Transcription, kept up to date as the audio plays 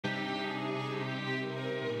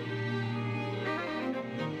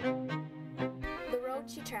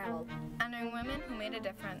traveled. Honoring women who made a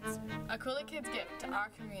difference. A Cooler Kids gift to our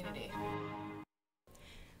community.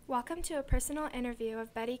 Welcome to a personal interview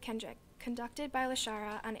of Betty Kendrick, conducted by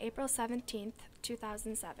Lashara on April 17th,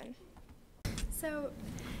 2007. So,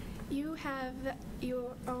 you have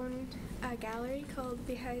your own gallery called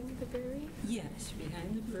Behind the Brewery? Yes,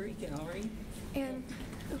 Behind the Brewery Gallery. And,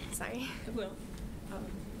 oh, sorry. Well,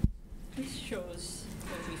 this shows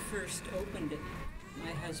when we first opened it,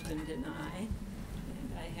 my husband and I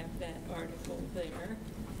have that article there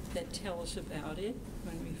that tells about it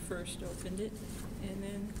when we first opened it. And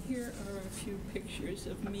then here are a few pictures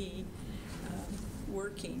of me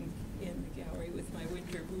working in the gallery with my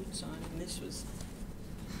winter boots on, and this was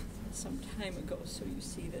some time ago, so you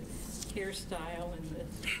see the hairstyle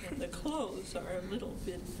and the clothes are a little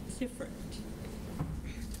bit different.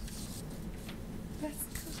 That's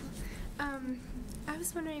cool. I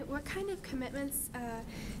was wondering, what kind of commitments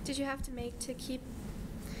did you have to make to keep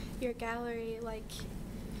your gallery, like,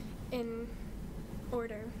 in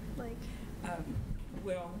order? Like,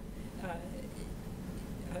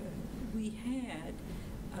 we had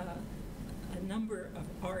a number of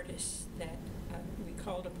artists that we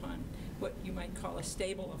called upon, what you might call a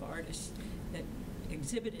stable of artists that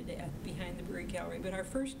exhibited at Behind the Brewery Gallery. But our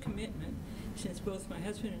first commitment, since both my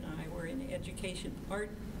husband and I were in education,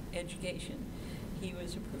 art education, he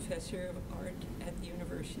was a professor of art at the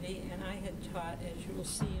university, and I had taught, as you will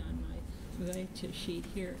see on my write-to sheet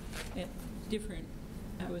here, at different,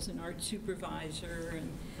 I was an art supervisor,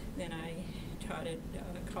 and then I taught at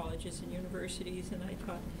colleges and universities, and I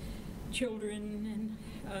taught children, and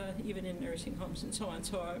even in nursing homes and so on.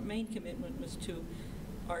 So our main commitment was to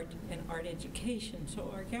art and art education.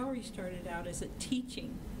 So our gallery started out as a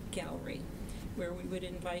teaching gallery, where we would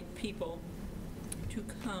invite people to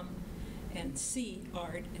come and see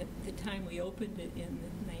art. At the time we opened it in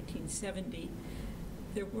 1970,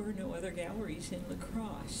 there were no other galleries in La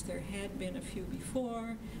Crosse. There had been a few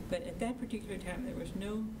before, but at that particular time there was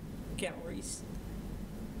no galleries.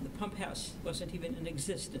 The Pump House wasn't even in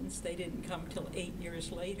existence. They didn't come till 8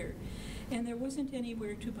 years later. And there wasn't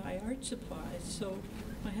anywhere to buy art supplies, so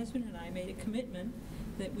my husband and I made a commitment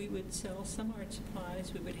that we would sell some art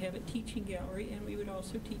supplies, we would have a teaching gallery, and we would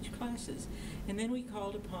also teach classes. And then we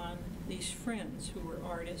called upon these friends who were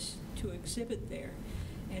artists to exhibit there.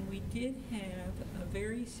 And we did have a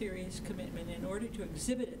very serious commitment. In order to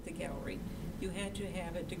exhibit at the gallery, you had to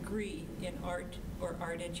have a degree in art or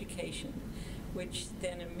art education, which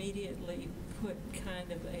then immediately put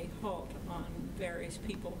kind of a halt on various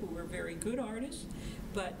people who were very good artists,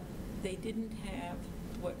 but they didn't have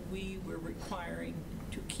what we were requiring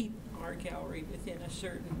to keep our gallery within a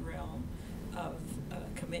certain realm of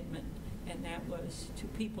commitment, and that was to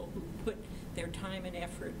people who put their time and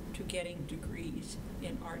effort to getting degrees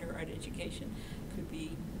in art or art education. Could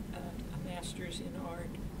be a master's in art,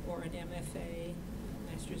 or an MFA,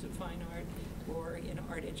 Master's of Fine Art, or in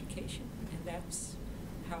art education. And that's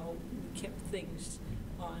how we kept things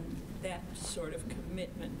on that sort of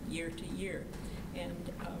commitment year to year.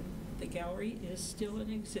 And the gallery is still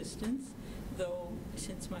in existence, though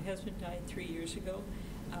since my husband died 3 years ago,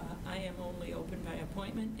 I am only open by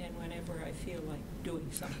appointment and whenever I feel like doing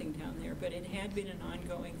something down there. But it had been an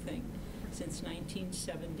ongoing thing since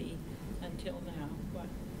 1970 until now, what,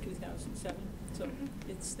 2007? So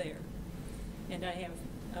it's there. And I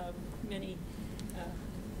have many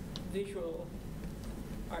visual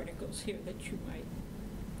articles here that you might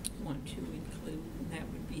want to include, and that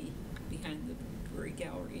would be Behind the Brewery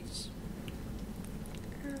Galleries.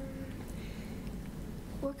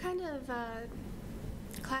 what kind of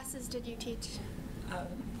classes did you teach?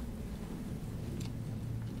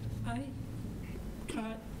 I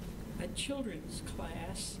taught a children's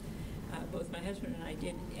class, both my husband and I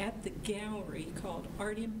did, at the gallery called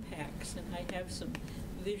Art Impacts, and I have some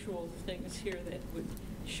visual things here that would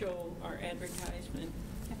show our advertisement.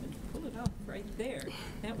 I happened to pull it up right there.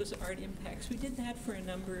 That was Art Impacts. We did that for a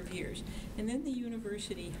number of years. And then the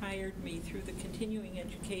university hired me through the continuing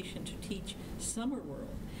education to teach Summer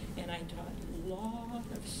World, and I taught a lot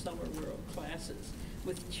of Summer World classes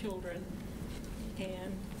with children.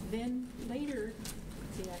 And then later,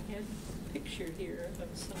 see, I had a picture here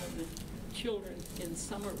of some of the children in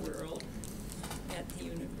Summer World at the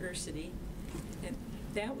university. And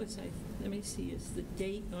that was, let me see, is the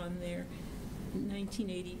date on there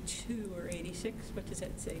 1982 or 86? What does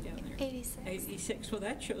that say down there? 86. 86. Well,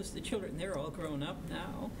 that shows the children. They're all grown up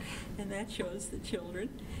now. And that shows the children.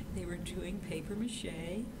 They were doing paper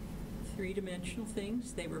mache, three-dimensional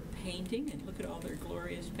things. They were painting, and look at all their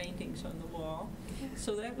glorious paintings on the wall. Yeah.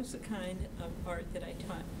 So that was the kind of art that I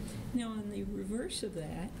taught. Now, on the reverse of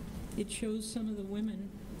that it shows some of the women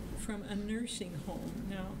from a nursing home.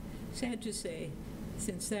 Now, sad to say,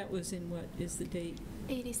 since that was in what is the date?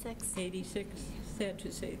 86. 86. Sad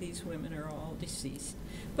to say these women are all deceased.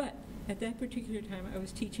 But at that particular time, I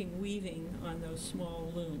was teaching weaving on those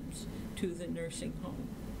small looms to the nursing home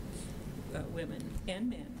women and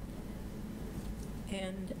men.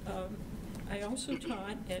 And I also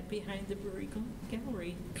taught at Behind the Brewery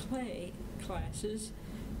Gallery clay classes,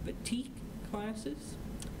 batik classes.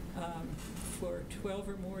 For 12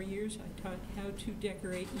 or more years, I taught how to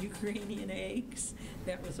decorate Ukrainian eggs.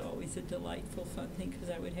 That was always a delightful, fun thing because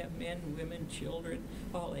I would have men, women, children,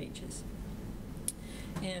 all ages.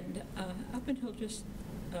 And up until just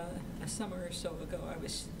a summer or so ago, I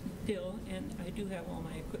was still, and I do have all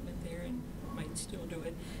my equipment there and might still do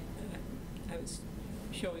it, I was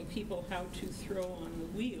showing people how to throw on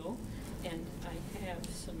the wheel, and I have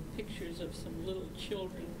some pictures of some little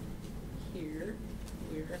children here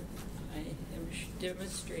where I am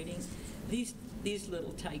demonstrating. These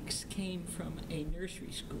little tykes came from a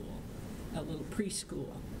nursery school, a little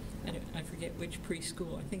preschool. And I forget which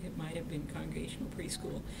preschool. I think it might have been Congregational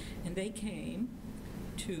Preschool. And they came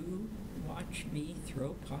to watch me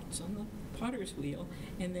throw pots on the potter's wheel.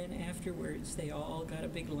 And then afterwards, they all got a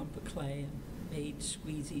big lump of clay and made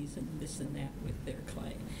squeezies and this and that with their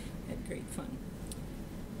clay. Had great fun.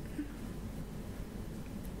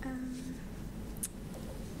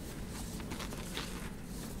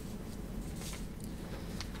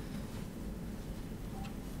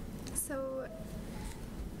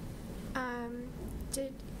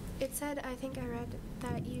 It said, I think I read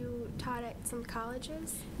that you taught at some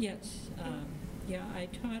colleges? Yes. Yeah, I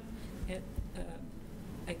taught at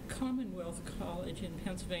a Commonwealth College in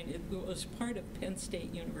Pennsylvania. It was part of Penn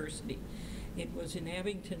State University. It was in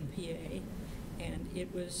Abington, PA, and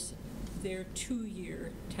it was their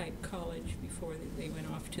 2-year type college before they went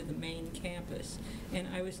off to the main campus. And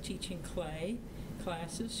I was teaching clay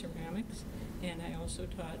classes, ceramics, and I also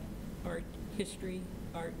taught art history,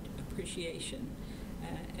 art appreciation.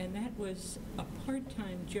 And that was a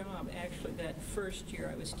part-time job, actually, that first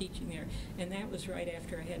year I was teaching there, and that was right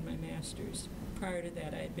after I had my master's. Prior to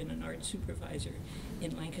that, I had been an art supervisor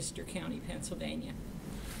in Lancaster County, Pennsylvania,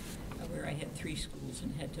 where I had 3 schools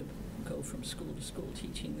and had to go from school to school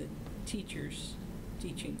teaching the teachers,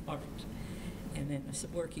 teaching art, and then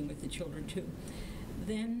working with the children, too.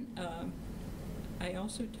 Then I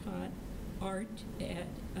also taught art at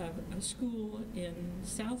a school in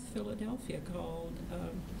South Philadelphia called,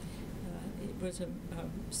 it was a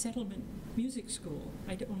settlement music school.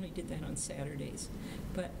 I only did that on Saturdays,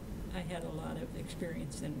 but I had a lot of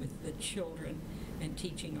experience then with the children and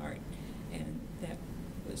teaching art, and that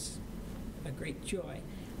was a great joy.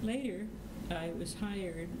 Later, I was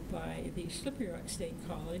hired by the Slippery Rock State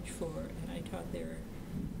College and I taught there,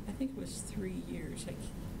 I think it was 3 years.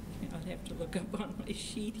 I'd have to look up on my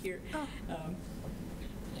sheet here. Oh.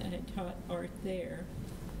 And I taught art there.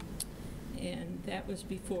 And that was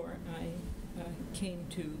before I came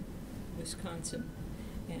to Wisconsin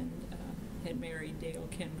and had married Dale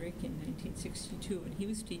Kendrick in 1962, and he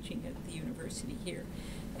was teaching at the university here.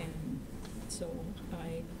 And so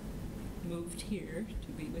I moved here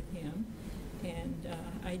to be with him, and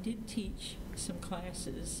I did teach some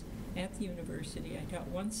classes at the university. I taught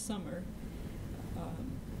one summer.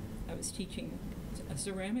 I was teaching a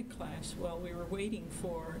ceramic class while we were waiting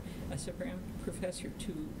for a ceramic professor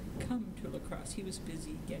to come to La Crosse. He was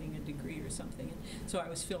busy getting a degree or something, and so I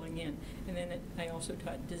was filling in. And then I also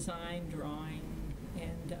taught design, drawing,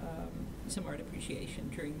 and some art appreciation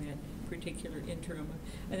during that particular interim.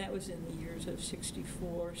 And that was in the years of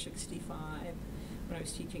 64, 65, when I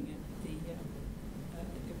was teaching at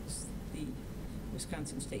it was the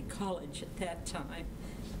Wisconsin State College at that time,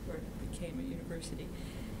 where it became a university.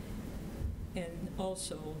 And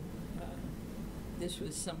also, this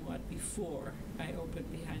was somewhat before I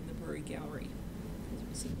opened Behind the Brewery Gallery. It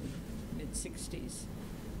was in the mid-60s.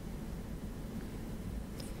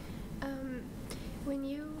 When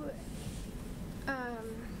you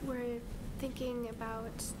were thinking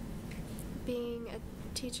about being a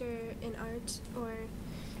teacher in art or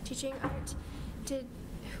teaching art,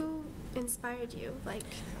 who inspired you?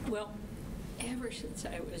 Well, ever since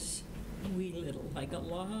I was wee little, like a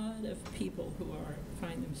lot of people who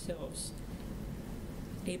find themselves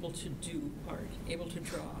able to do art, able to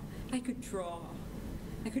draw. I could draw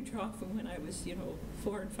from when I was,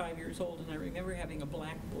 4 and 5 years old, and I remember having a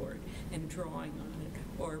blackboard and drawing on it,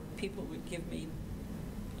 or people would give me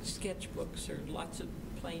sketchbooks or lots of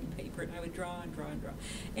plain paper, and I would draw and draw and draw.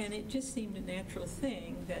 And it just seemed a natural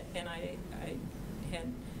thing and I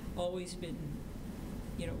had always been,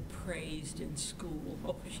 praised in school.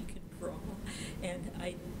 Oh, she could overall. And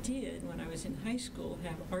I did, when I was in high school,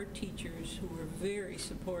 have art teachers who were very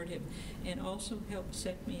supportive and also helped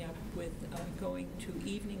set me up with going to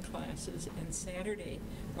evening classes and Saturday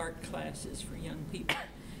art classes for young people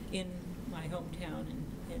in my hometown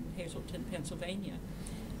in Hazleton, Pennsylvania.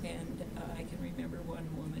 And I can remember one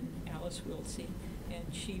woman, Alice Wilsey, and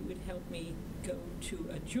she would help me go to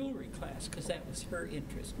a jewelry class because that was her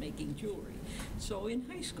interest, making jewelry. So in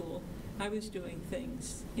high school, I was doing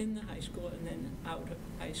things in the high school and then out of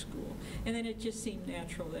high school. And then it just seemed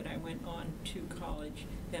natural that I went on to college,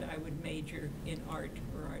 that I would major in art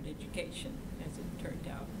or art education, as it turned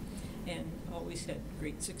out. And always had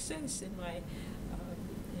great success in my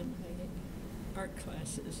art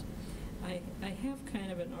classes. I have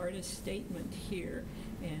kind of an artist statement here,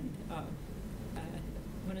 and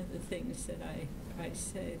one of the things that I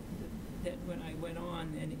said that when I went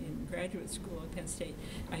on and in graduate school at Penn State,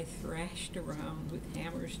 I thrashed around with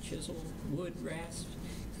hammers, chisel, wood, rasps,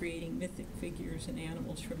 creating mythic figures and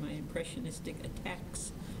animals from my impressionistic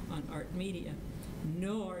attacks on art media.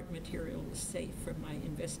 No art material was safe from my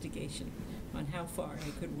investigation on how far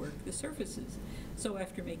I could work the surfaces. So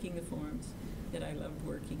after making the forms that I loved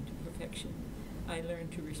working to perfection, I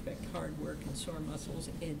learned to respect hard work and sore muscles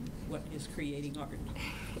in what is creating art.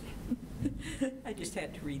 I just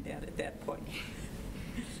had to read that at that point.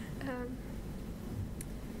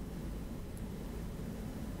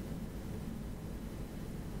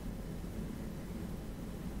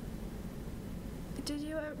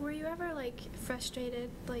 Were you ever like frustrated,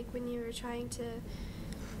 like when you were trying to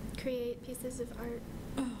create pieces of art?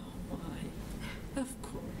 Oh my, of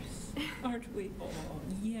course. Aren't we all?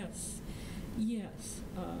 Yes, yes.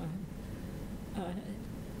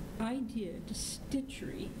 I did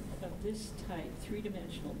stitchery of this type,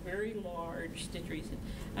 three-dimensional, very large stitcheries.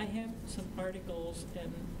 I have some articles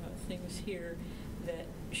and things here that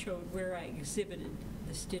showed where I exhibited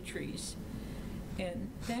the stitcheries.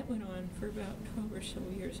 And that went on for about 12 or so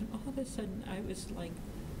years. And all of a sudden, I was like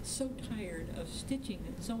so tired of stitching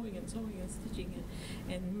and sewing and sewing and stitching.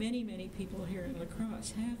 And many, many people here in La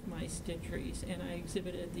Crosse have my stitcheries, and I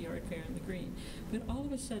exhibited at the art fair in the Green. But all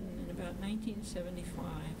of a sudden, in about 1975,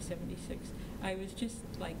 76, I was just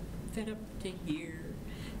like fed up to here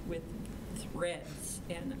with threads.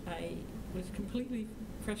 And I was completely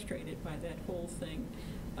frustrated by that whole thing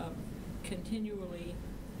of continually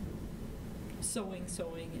sewing,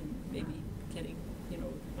 and maybe getting,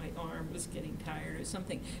 my arm was getting tired or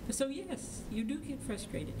something. So yes, you do get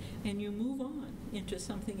frustrated, and you move on into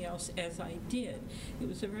something else, as I did. It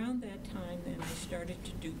was around that time then I started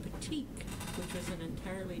to do batik, which was an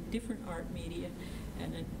entirely different art media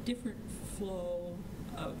and a different flow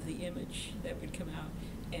of the image that would come out.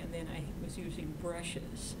 And then I was using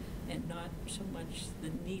brushes and not so much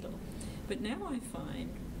the needle. But now I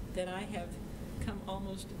find that I have come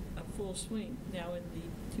almost a full swing. Now in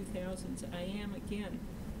the 2000s, I am again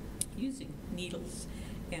using needles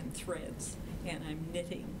and threads, and I'm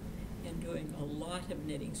knitting and doing a lot of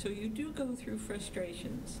knitting. So you do go through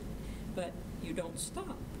frustrations, but you don't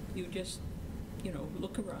stop. You just,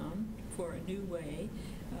 look around for a new way.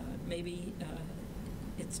 Maybe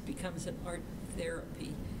it becomes an art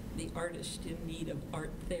therapy, the artist in need of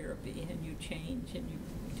art therapy, and you change and you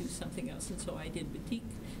do something else. And so I did batik.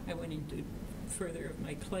 I went into further of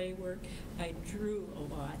my clay work. I drew a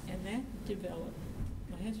lot, and that developed.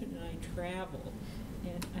 My husband and I traveled,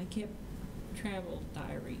 and I kept travel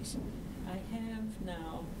diaries. I have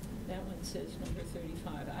now, that one says number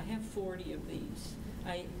 35. I have 40 of these.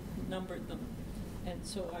 I numbered them, and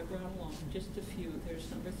so I brought along just a few. There's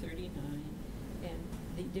number 39, and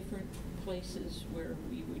the different places where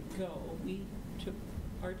we would go. We took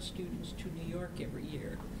art students to New York every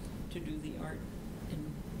year to do the art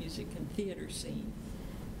and music and theater scene.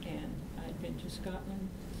 And I'd been to Scotland.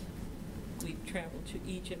 We've traveled to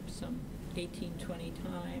Egypt some 18, 20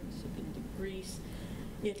 times. I've been to Greece,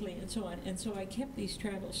 Italy, and so on. And so I kept these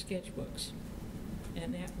travel sketchbooks.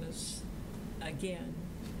 And that was, again,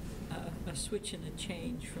 a switch and a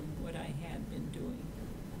change from what I had been doing.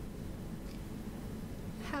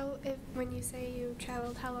 When you say you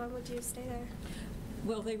traveled, how long would you stay there?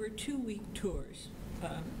 Well, they were 2-week tours.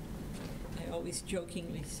 I always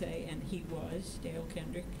jokingly say, and he was, Dale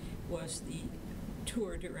Kendrick, was the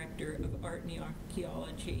tour director of art and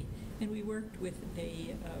archaeology, and we worked with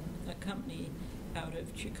a company out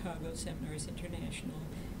of Chicago, Seminars International,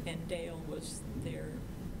 and Dale was their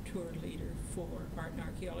tour leader for art and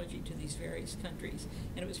archaeology to these various countries,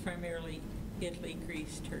 and it was primarily Italy,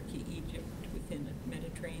 Greece, Turkey, Egypt, within the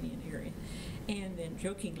Mediterranean area. And then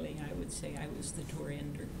jokingly, I would say I was the tour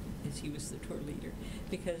ender. as he was the tour leader,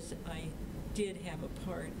 because I did have a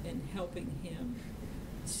part in helping him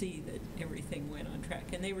see that everything went on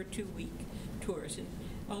track. And they were 2-week tours. And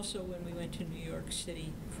also when we went to New York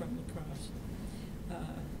City from La Crosse,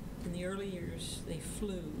 in the early years they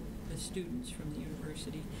flew the students from the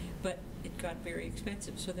university, but it got very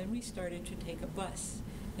expensive. So then we started to take a bus,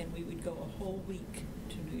 and we would go a whole week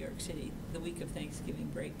to New York City, the week of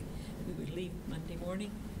Thanksgiving break. We would leave Monday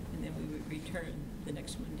morning, and then we would return the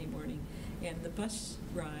next Monday morning. And the bus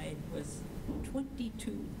ride was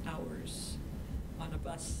 22 hours on a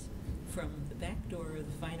bus from the back door of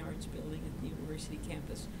the Fine Arts Building at the university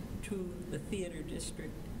campus to the theater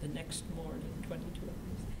district the next morning, 22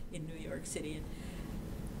 hours in New York City. And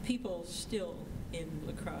people still in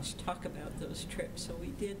La Crosse talk about those trips, so we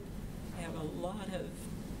did have a lot of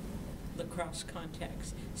La Crosse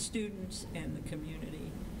contacts, students and the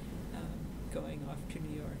community going off to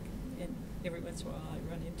New York. And every once in a while I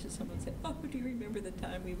run into someone and say, oh, do you remember the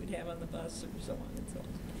time we would have on the bus, or so on and so on.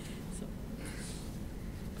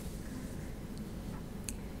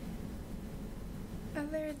 So.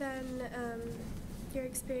 Other than your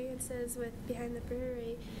experiences with Behind the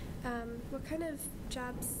Brewery, what kind of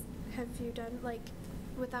jobs have you done, like,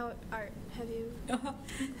 without art? Have you?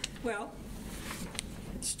 Well,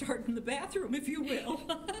 start in the bathroom, if you will.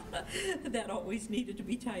 That always needed to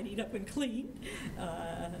be tidied up and cleaned.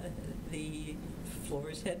 The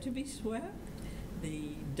floors had to be swept,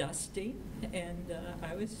 the dusting, and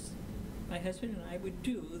my husband and I would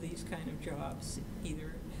do these kind of jobs,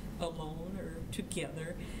 either alone or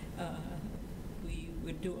together. We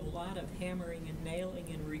would do a lot of hammering and nailing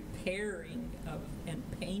and repairing and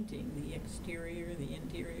painting the exterior, the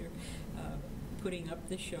interior, putting up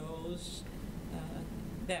the shows.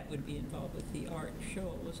 That would be involved with the art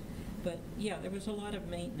shows. But yeah, there was a lot of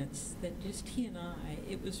maintenance that just he and I,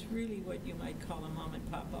 it was really what you might call a mom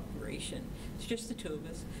and pop operation. It's just the two of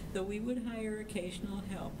us, though we would hire occasional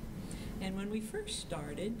help. And when we first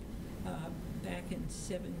started, back in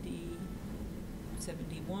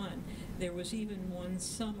 71, there was even one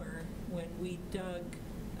summer when we dug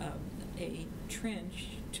a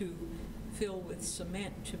trench to fill with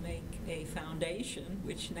cement to make a foundation,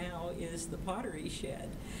 which now is the pottery shed.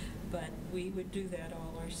 But we would do that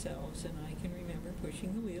all ourselves, and I can remember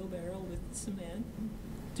pushing the wheelbarrow with the cement,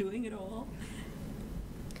 doing it all.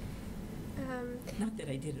 Not that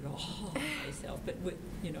I did it all myself, but with,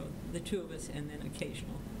 the two of us, and then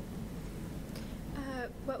occasional.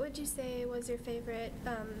 What would you say was your favorite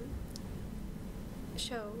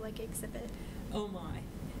show, like exhibit? Oh my.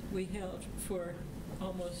 We held for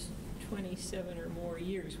almost 27 or more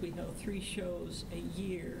years. We held 3 shows a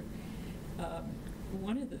year.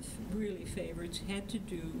 One of the really favorites had to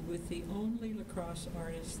do with the only La Crosse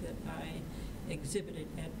artist that I exhibited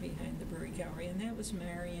at Behind the Brewery Gallery, and that was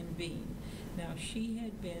Marion Bean. Now, she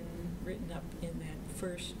had been written up in that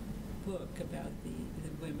first book about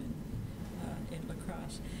the women in La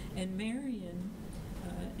Crosse. And Marion,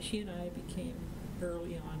 she and I became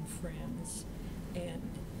early on friends, and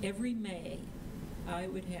every May I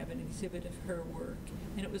would have an exhibit of her work,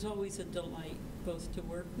 and it was always a delight both to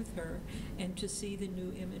work with her and to see the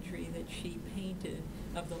new imagery that she painted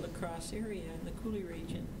of the La Crosse area and the Coulee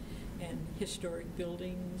region, and historic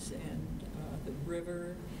buildings and the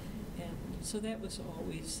river, and so that was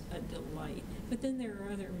always a delight. But then there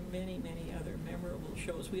are many other memorable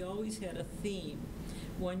shows. We always had a theme.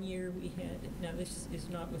 One year we had, now this is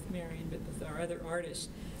not with Marion, but with our other artists,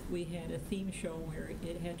 we had a theme show where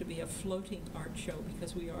it had to be a floating art show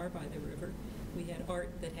because we are by the river. We had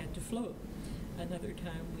art that had to float. Another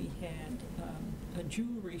time we had a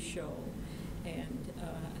jewelry show, and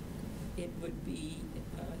it would be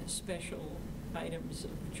special items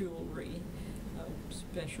of jewelry,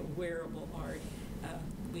 special wearable art.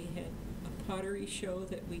 We had a pottery show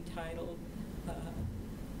that we titled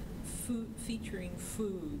featuring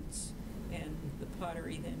foods, and the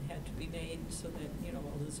pottery then had to be made so that,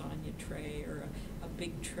 a lasagna tray or a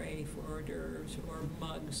big tray for hors d'oeuvres or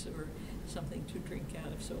mugs or something to drink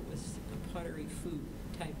out of, so it was a pottery food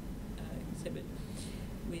type exhibit.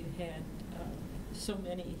 We've had so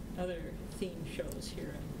many other theme shows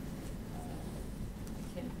here.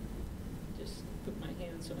 I can't just put my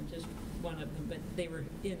hands on just one of them, but they were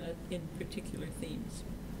in particular themes.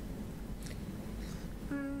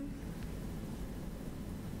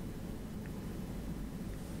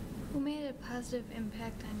 Who made a positive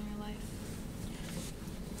impact on your life?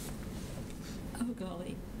 Oh,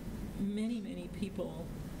 golly. Many people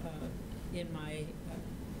in my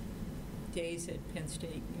days at Penn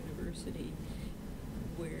State University,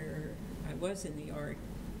 where I was in the art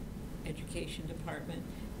education department.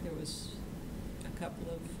 There was a couple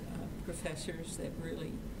of professors that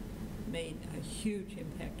really made a huge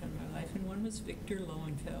impact on my life, and one was Victor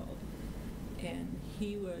Lowenfeld. And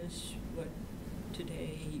he was what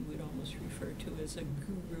today you would almost refer to as a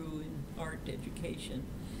guru in art education.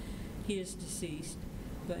 He is deceased,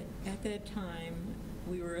 but at that time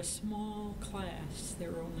we were a small class.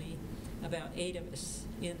 There were only about 8 of us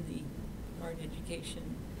in the art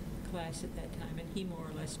education class at that time, and he more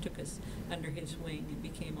or less took us under his wing and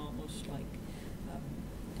became almost like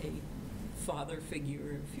a father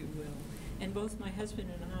figure, if you will. And both my husband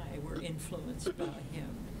and I were influenced by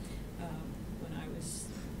him. When I was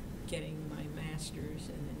getting my master's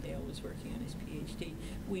and then Dale was working on his PhD,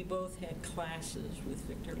 we both had classes with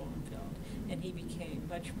Victor Lowenfeld, and he became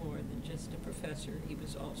much more than just a professor. He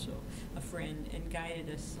was also a friend and guided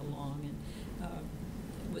us along,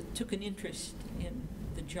 and took an interest in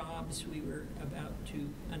the jobs we were about to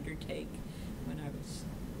undertake when I was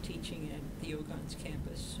teaching at the Ogons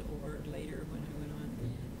campus, or later when I went on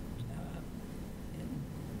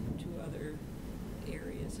to other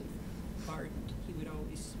areas of art. He would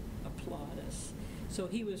always applaud us. So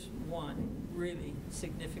he was one really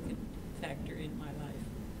significant factor in my life.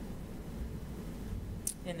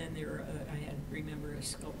 And then I remember a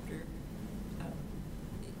sculptor,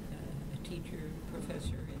 a teacher,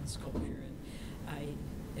 professor in sculpture, and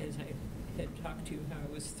as I had talked to you, how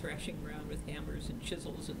I was thrashing around with hammers and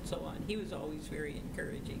chisels and so on. He was always very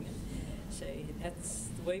encouraging and say, that's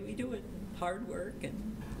the way we do it, hard work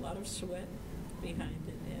and a lot of sweat behind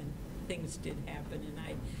it, and things did happen, and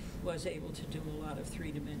I was able to do a lot of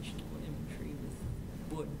three-dimensional imagery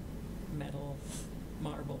with wood, metal,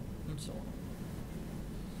 marble, and so on.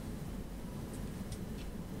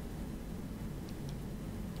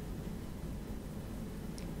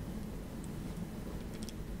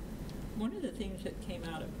 One of the things that came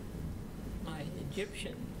out of my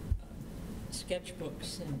Egyptian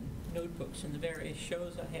sketchbooks and notebooks and the various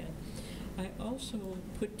shows I had, I also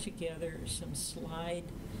put together some slide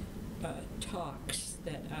talks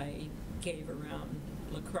that I gave around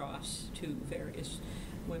La Crosse to various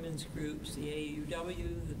women's groups, the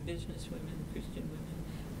AUW, the business women, Christian women,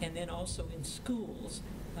 and then also in schools.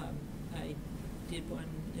 I did one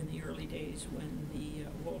in the early days when the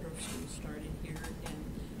Waldorf School started here, and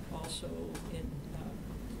also in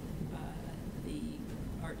the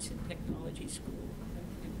Arts and Technology School.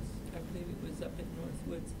 I believe it was up in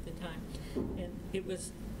Northwoods at the time. And it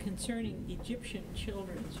was concerning Egyptian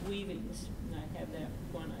children's weavings. And I have that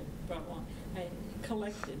one I brought along. I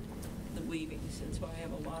collected the weavings, and so I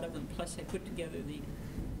have a lot of them. Plus I put together the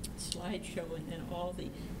slideshow and then all the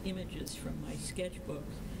images from my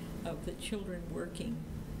sketchbooks of the children working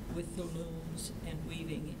with the looms and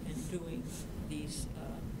weaving and doing these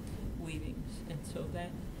weavings. And so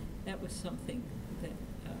that was something that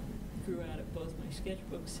grew out of both my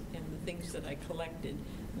sketchbooks and the things that I collected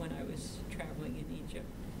when I was traveling in Egypt.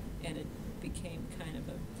 And it became kind of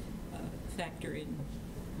a factor in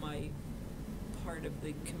my part of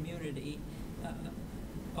the community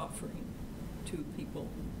offering to people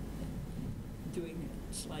doing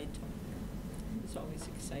a slide talk. It was always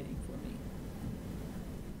exciting for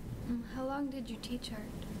me. How long did you teach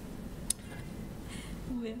art?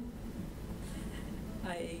 Well,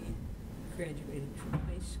 I graduated from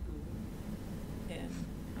high school and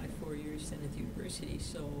my 4 years then at the university,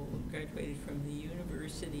 so graduated from the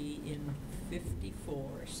university in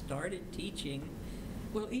 '54, started teaching.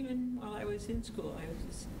 Well, even while I was in school, I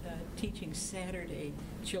was teaching Saturday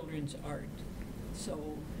children's art.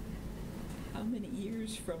 So how many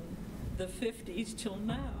years from the 50s till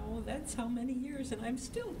now, that's how many years, and I'm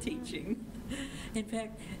still teaching. In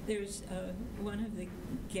fact, there's one of the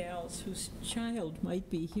gals whose child might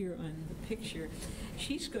be here on the picture.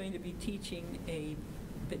 She's going to be teaching a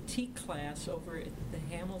batik class over at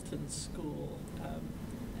the Hamilton School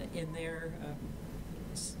in their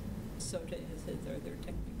SOTA, is it, or their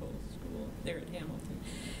technical school there at Hamilton.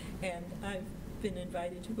 And I've been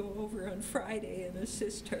invited to go over on Friday and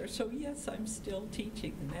assist her. So yes, I'm still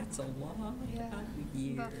teaching, and that's a long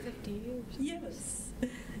year. About 50 years. Yes.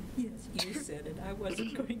 Yes, you said it. I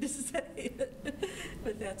wasn't going to say it,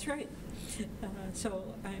 but that's right.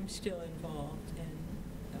 So I'm still involved, and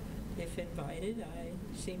if invited, I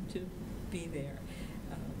seem to be there.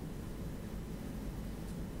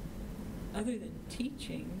 Other than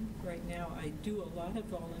teaching, right now I do a lot of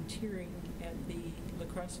volunteering at the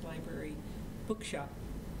La Crosse Library bookshop.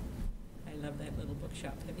 I love that little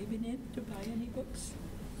bookshop. Have you been in to buy any books?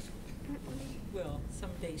 Well,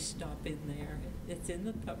 someday stop in there. It's in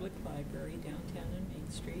the public library downtown on Main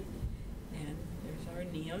Street, and there's our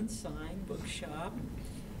neon sign, bookshop,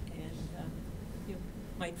 and you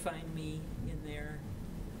might find me in there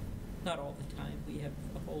not all the time. We have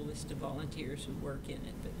a whole list of volunteers who work in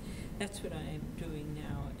it, but that's what I am doing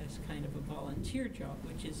now as kind of a volunteer job,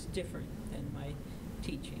 which is different than my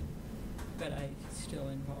teaching, but I'm still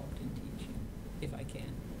involved in teaching, if I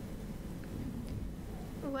can.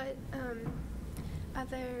 What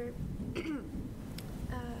other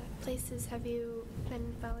places have you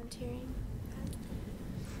been volunteering at?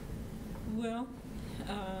 Well,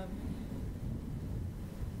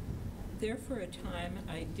 there for a time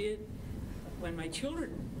I did, when my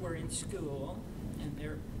children were in school, and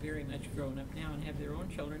they're very much grown up now and have their own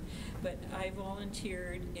children, but I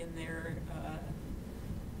volunteered in their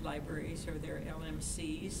libraries or their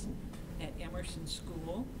LMCs at Emerson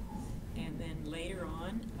School. And then later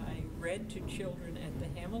on, I read to children at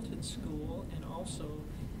the Hamilton School and also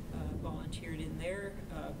volunteered in their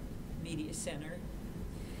media center.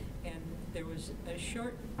 And there was a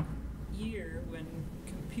short year when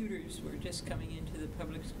computers were just coming into the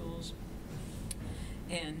public schools,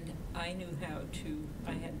 and I knew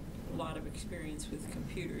I had a lot of experience with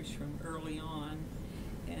computers from early on,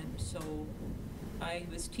 and so I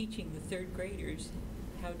was teaching the third graders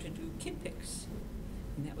how to do KidPix.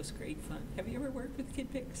 And that was great fun. Have you ever worked with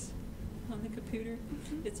KidPix on the computer?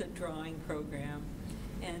 Mm-hmm. It's a drawing program.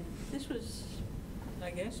 And this was,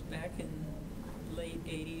 I guess, back in late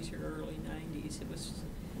 80s or early 90s. It was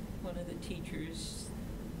one of the teachers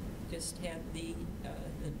just had the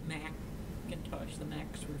Macintosh. The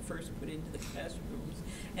Macs were first put into the classrooms.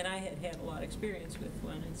 And I had a lot of experience with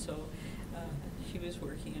one. And so she was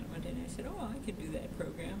working on it one day. And I said, oh, I could do that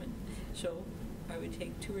program. And so I would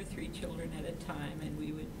take 2 or 3 children at a time, and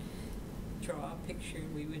we would draw a picture,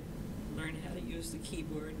 and we would learn how to use the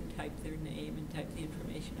keyboard and type their name and type the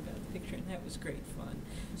information about the picture, and that was great fun.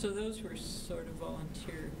 So those were sort of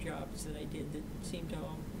volunteer jobs that I did that seemed to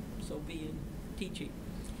also be in teaching.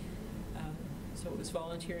 So it was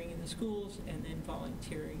volunteering in the schools and then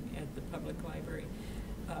volunteering at the public library.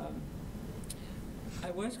 I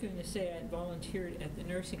was going to say I volunteered at the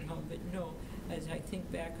nursing home, but no, as I think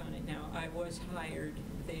back on it now, I was hired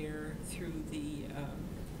there through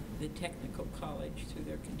the technical college, through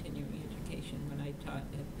their continuing education when I taught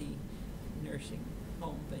at the nursing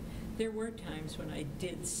home. But there were times when I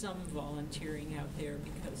did some volunteering out there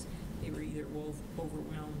because they were either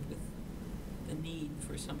overwhelmed with the need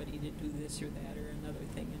for somebody to do this or that or another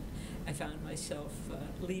thing. And I found myself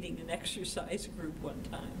leading an exercise group one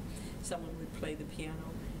time. Someone would play the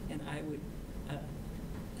piano, and I would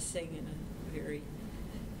sing in a very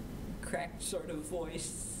cracked sort of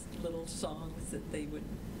voice, little songs that they would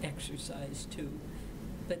exercise to.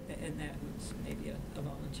 And that was maybe a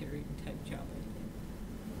volunteering type job, I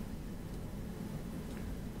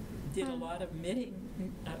think. Did a lot of knitting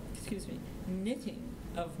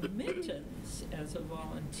of mittens as a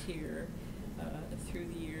volunteer through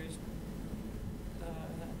the years.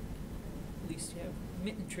 We used to have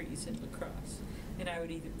mitten trees in lacrosse, and I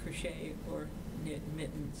would either crochet or knit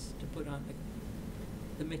mittens to put on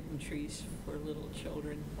the mitten trees for little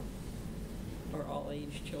children or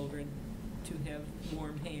all-age children to have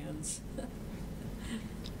warm hands. That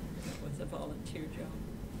was a volunteer job.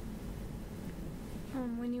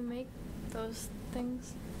 When you make those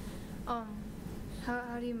things,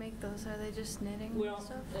 how do you make those? Are they just knitting and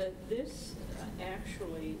stuff? Well, this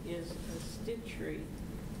actually is a stitchery.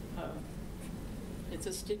 It's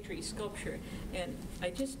a stitchery sculpture, and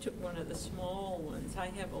I just took one of the small ones. I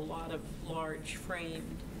have a lot of large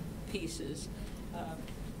framed pieces.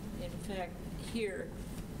 In fact, here,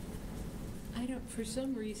 for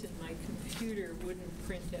some reason my computer wouldn't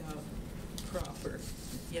print out proper.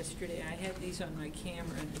 Yesterday I had these on my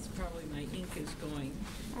camera, and it's probably my ink is going.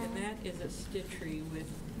 And that is a stitchery with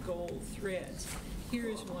gold threads.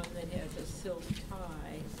 Here's one that has a silk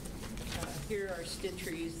tie. Here are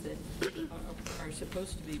stitcheries that are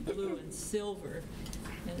supposed to be blue and silver,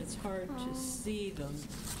 and it's hard to see them.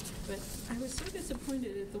 But I was so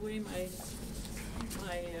disappointed at the way my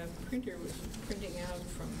printer was printing out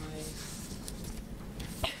from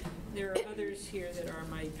my... There are others here that are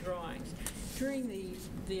my drawings. During the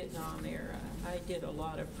Vietnam era, I did a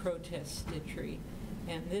lot of protest stitchery,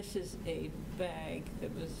 and this is a bag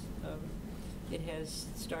that was... it has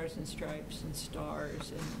stars and stripes and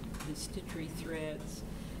stars and the stitchery threads,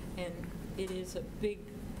 and it is a big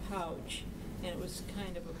pouch, and it was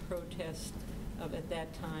kind of a protest of, at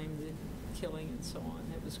that time, the killing and so on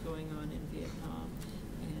that was going on in Vietnam.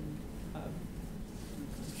 And I'm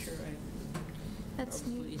sure That's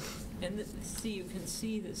probably... neat. And see, you can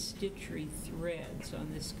see the stitchery threads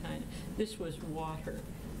on this kind. This was water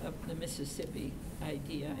of the Mississippi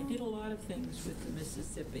idea. I did a lot of things with the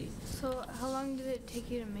Mississippi. So how long did it take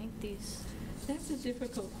you to make these? That's a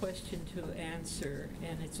difficult question to answer,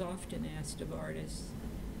 and it's often asked of artists.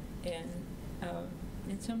 And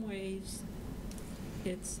in some ways,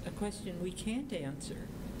 it's a question we can't answer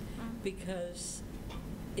because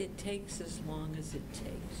it takes as long as it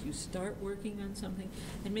takes. You start working on something,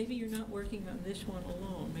 and maybe you're not working on this one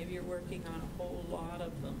alone. Maybe you're working on a whole lot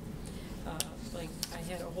of them. Like I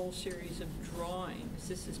had a whole series of drawings.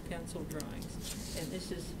 This is pencil drawings, and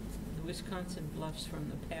this is the Wisconsin bluffs from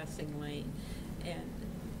the passing lane. And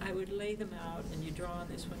I would lay them out, and you draw on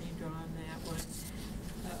this one, you draw on that one.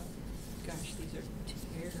 Gosh, these are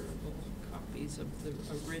terrible copies of the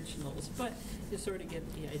originals, but you sort of get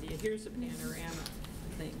the idea. Here's a panorama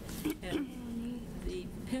thing, and the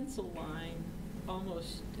pencil line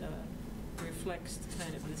almost reflects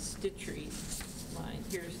kind of the stitchery line.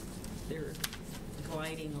 Here's they're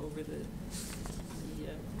gliding over the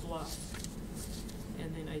bluff,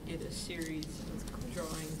 and then I did a series of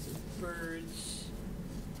drawings of birds.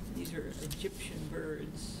 These are Egyptian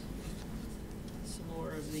birds. Some more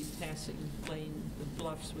of the passing lane, the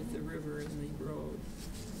bluffs with the river and the road,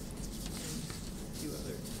 and a few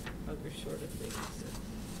other sort of things.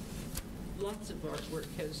 Lots of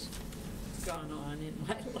artwork has gone on in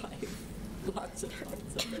my life. Lots of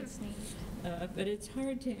it. But it's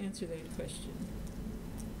hard to answer that question.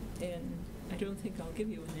 And I don't think I'll give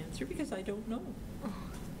you an answer because I don't know.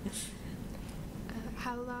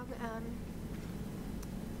 How long,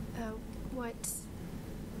 what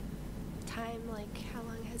time, like, how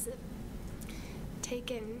long has it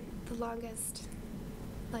taken the longest,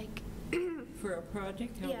 like... For a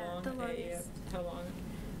project? How yeah, long? The longest. How long?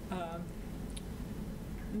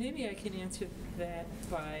 Maybe I can answer that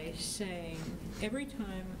by saying every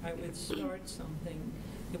time I would start something,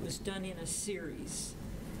 it was done in a series.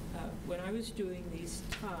 When I was doing these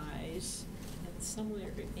ties, and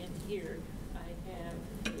somewhere in here I have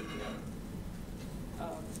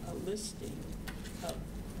a listing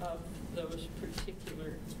of those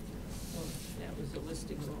particular, that was a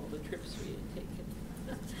listing of all the trips we had taken.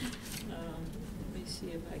 Let me see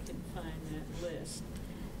if I can find that list.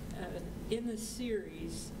 In the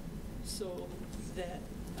series, so that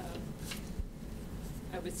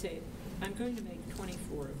I would say, I'm going to make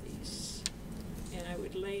 24 of these. And I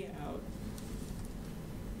would lay out,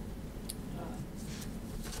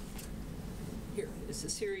 here is a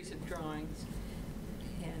series of drawings,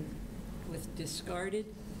 and with discarded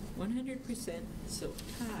 100% silk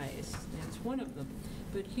ties. That's one of them.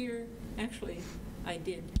 But here, actually, I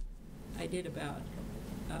did about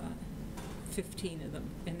 15 of them,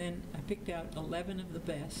 and then I picked out 11 of the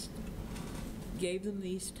best, gave them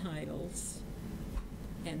these titles,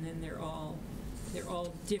 and then they're all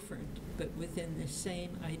different, but within the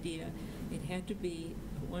same idea. It had to be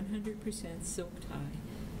a 100% silk tie,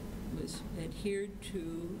 was adhered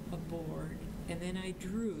to a board, and then I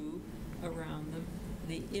drew around them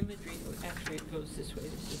the imagery. Actually, it goes this way.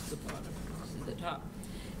 This is the bottom. This is the top.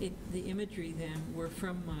 The imagery then were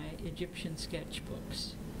from my Egyptian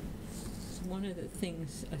sketchbooks. One of the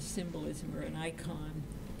things, a symbolism or an icon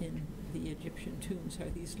in the Egyptian tombs, are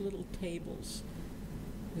these little tables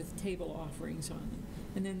with table offerings on them.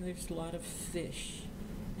 And then there's a lot of fish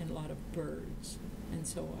and a lot of birds. And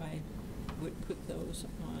so I would put those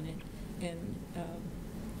on it.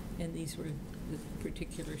 And these were the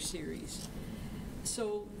particular series.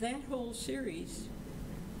 So that whole series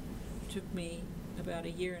took me about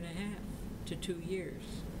 1.5 years to 2 years.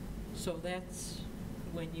 So that's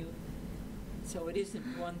when so it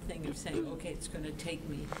isn't one thing of saying, okay, it's going to take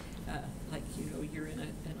me, like, you're in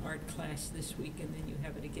an art class this week and then you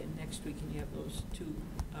have it again next week and you have those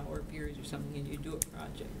 2-hour periods or something and you do a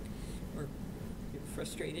project. Or you're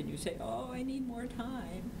frustrated and you say, oh, I need more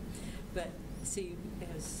time. But see,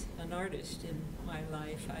 as an artist in my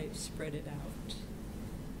life, I've spread it out.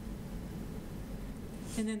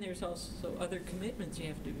 And then there's also other commitments you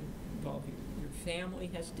have to involve. Your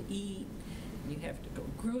family has to eat, and you have to go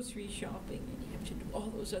grocery shopping, and you have to do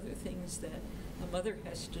all those other things that a mother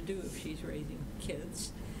has to do if she's raising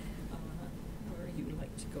kids. Or you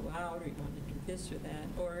like to go out, or you want to do this or that.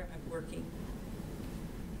 Or I'm working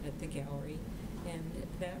at the gallery, and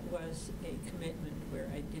that was a commitment where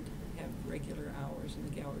I did have regular hours, and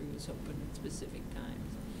the gallery was open at specific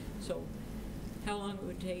times. So how long it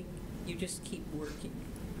would take, you just keep working.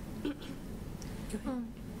 Go ahead.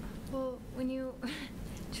 Well, when you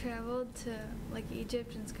traveled to like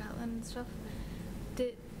Egypt and Scotland and stuff,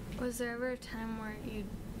 was there ever a time where you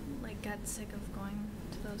like got sick of going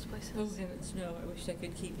to those places? Oh heavens, no! I wish I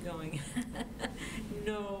could keep going.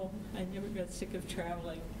 No, I never got sick of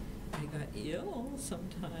traveling. I got ill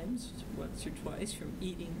sometimes, once or twice, from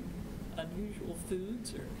eating unusual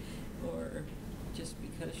foods or or just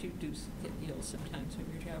because you do get ill sometimes when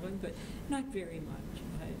you're traveling, but not very much.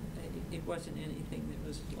 It wasn't anything that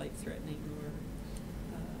was life-threatening or,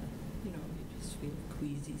 you just feel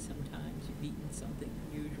queasy sometimes. You've eaten something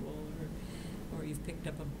unusual or you've picked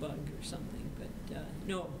up a bug or something. But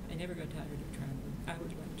no, I never got tired of traveling. I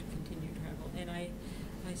would like to continue travel, and I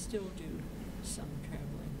still do some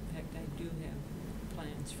traveling. In fact, I do have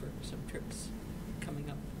plans for some trips coming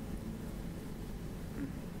up.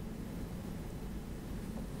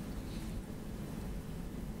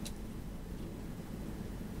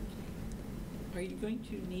 Are you going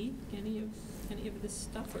to need any of this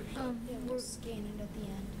stuff or something? Yeah, we'll scan it at the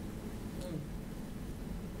end.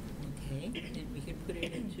 Okay, and we can put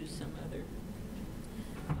it into some other.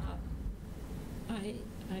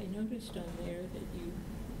 I noticed on there that you.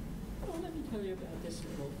 Oh, let me tell you about this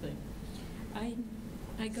little thing.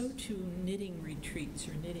 I go to knitting retreats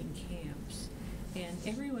or knitting camps, and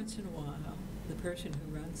every once in a while, the person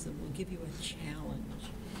who runs them will give you a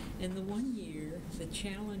challenge. And the one year, the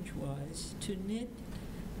challenge was to knit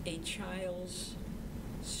a child's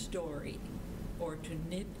story or to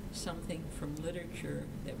knit something from literature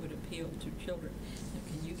that would appeal to children. Now,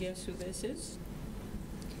 can you guess who this is?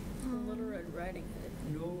 Little Red Riding Hood.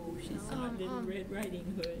 No, she's not Little Red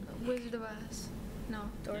Riding Hood. Wizard of Oz.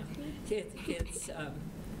 No. Dorothy? It's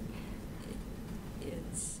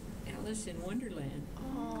Alice in Wonderland.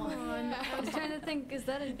 Oh, and I was trying to think, is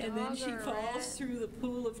that a dog And then she or a falls rat? through the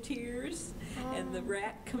pool of tears, and the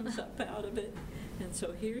rat comes up out of it. And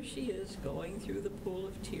so here she is going through the pool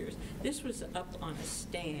of tears. This was up on a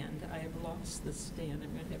stand. I have lost the stand.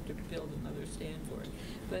 I'm going to have to build another stand for it.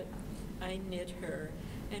 But I knit her.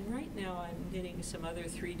 And right now I'm knitting some other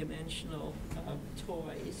three-dimensional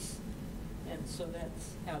toys. And so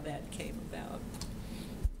that's how that came about.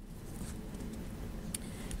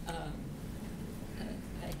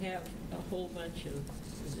 I have a whole bunch of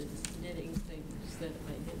the knitting things that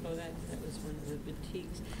I knit. Oh, that was one of the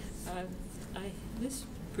batiks. This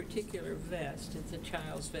particular vest, it's a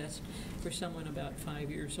child's vest for someone about 5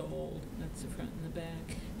 years old. That's the front and the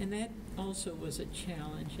back. And that also was a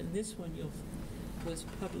challenge. And this one was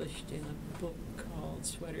published in a book called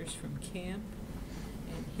Sweaters from Camp.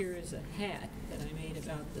 And here is a hat that I made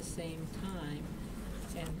about the same time.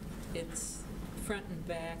 And it's front and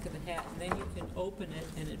back of the hat, and then you can open it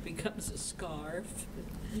and it becomes a scarf.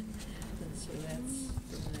 And so that's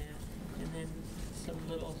from that. And then some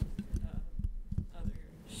little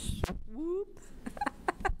other whoop.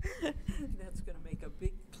 That's going to make a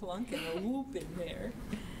big plunk and a whoop in there.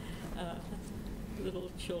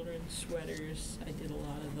 Little children's sweaters, I did a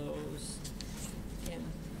lot of those. And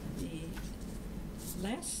the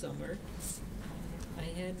last summer,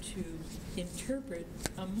 I had to interpret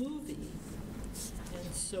a movie.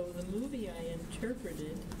 And so the movie I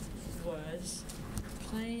interpreted was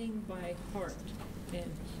Playing by Heart.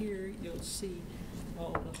 And here you'll see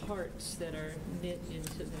all the hearts that are knit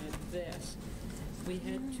into that vest. We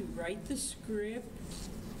had to write the script,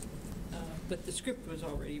 but the script was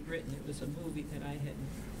already written. It was a movie that I had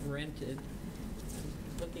rented.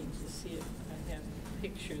 I'm looking to see if I have a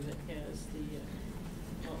picture that has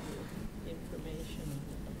all the information on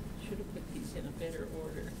it. Should have put these in a better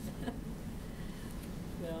order.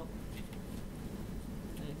 Well,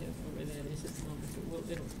 I don't know where that is at the moment, but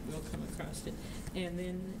we'll come across it. And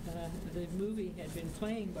then the movie had been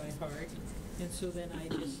Playing by Heart, and so then I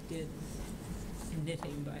just did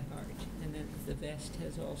Knitting by Heart. And then the vest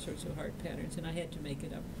has all sorts of heart patterns, and I had to make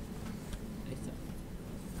it up. I thought,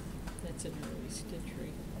 that's an early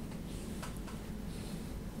stitchery.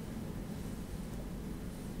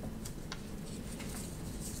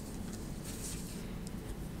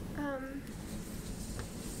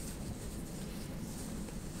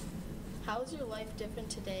 How is your life different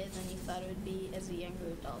today than you thought it would be as a younger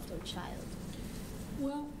adult or child?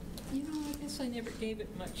 Well, I guess I never gave it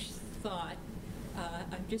much thought.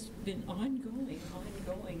 I've just been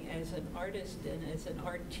ongoing as an artist and as an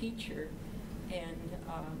art teacher. And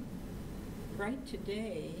right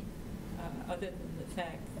today, other than the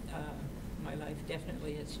fact my life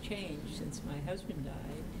definitely has changed since my husband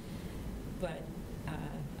died, but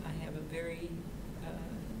I have a very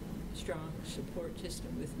strong support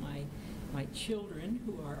system with my children,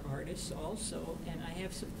 who are artists also, and I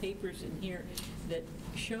have some papers in here that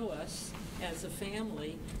show us as a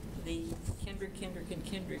family the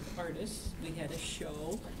Kendrick artists. We had a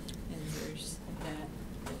show, and there's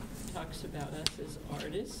that talks about us as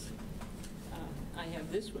artists. I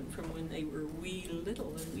have this one from when they were wee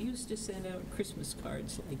little, and we used to send out Christmas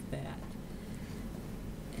cards like that.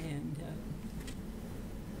 And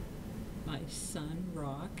my son,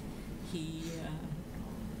 Rock, he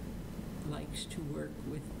likes to work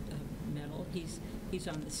with metal. He's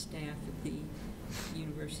on the staff at the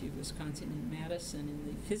University of Wisconsin in Madison in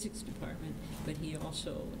the physics department, but he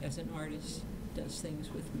also, as an artist, does things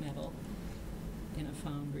with metal in a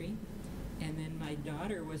foundry. And then my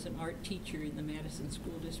daughter was an art teacher in the Madison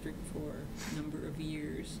School District for a number of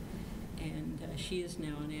years, and she is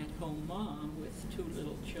now an at-home mom with 2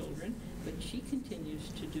 little children, but she continues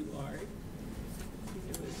to do art.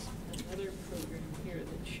 There was another program here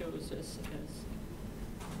that shows us as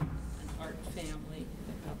an art family.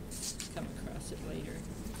 I'll come across it later,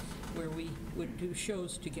 where we would do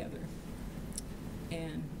shows together.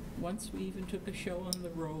 And once we even took a show on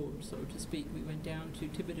the road, so to speak. We went down to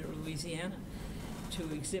Thibodaux, Louisiana,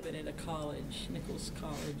 to exhibit at a college, Nichols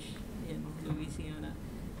College in Louisiana,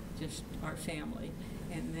 just our family.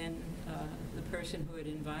 And then the person who had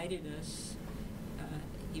invited us,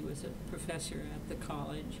 he was a professor at the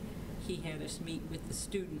college. He had us meet with the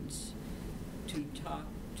students to talk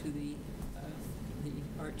to the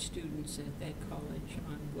art students at that college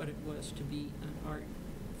on what it was to be an art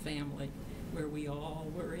family, where we all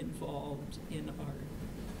were involved in art.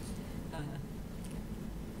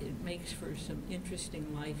 It makes for some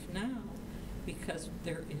interesting life now, because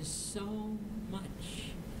there is so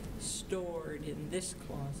much stored in this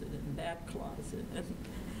closet and that closet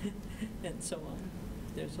and so on.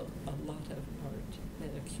 There's a lot of art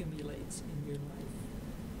that accumulates in your life.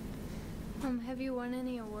 Have you won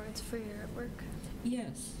any awards for your artwork?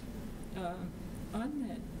 Yes. On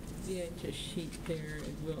that VHS sheet there,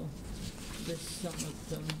 it will list some of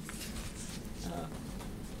them.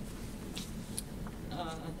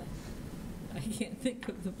 I can't think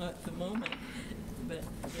of them at the moment, but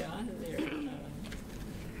yeah, they're.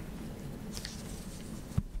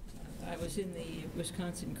 I was in the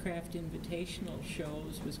Wisconsin Craft Invitational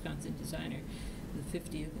shows, Wisconsin Designer, the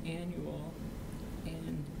 50th annual,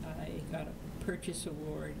 and I got a purchase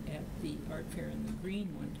award at the art fair in the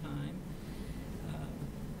Green one time.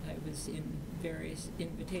 I was in various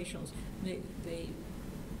invitationals. They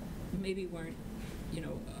maybe weren't,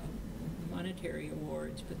 monetary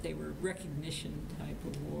awards, but they were recognition type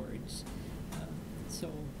awards. So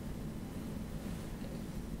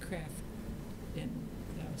craft and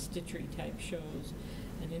stitchery type shows,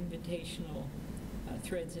 an invitational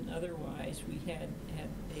threads and otherwise. We had at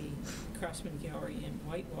a Craftsman Gallery in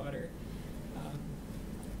Whitewater.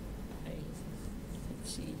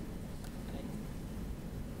 Let's see, I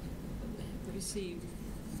received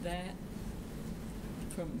that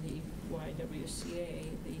from the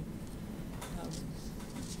YWCA. The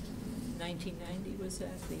 1990 was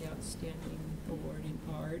that, the Outstanding Award in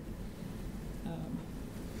Art.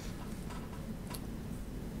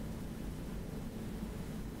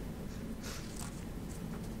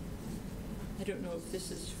 I don't know if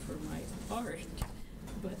this is for my art,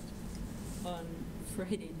 but on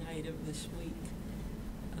Friday night of this week,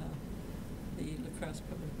 the La Crosse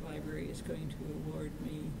Public Library is going to award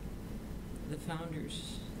me the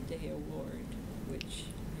Founders Day Award, which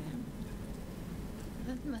I am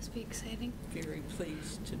That must be exciting. very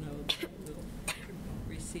pleased to know that I will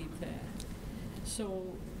receive that. So,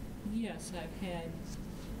 yes, I've had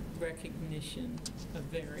recognition of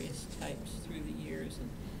various types through the years, and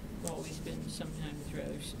I've always been sometimes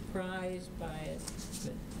rather surprised by it,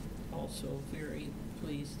 but also very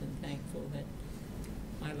pleased and thankful that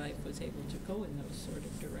my life was able to go in those sort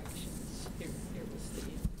of directions. Here was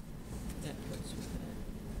that goes with that.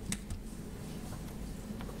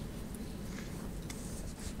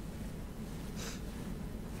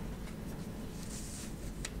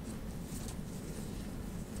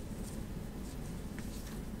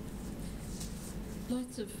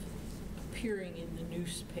 Lots of appearing in the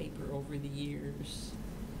newspaper over the years,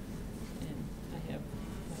 and I have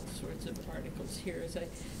all sorts of articles here.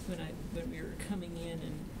 When we were coming in,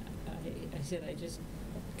 and I said I just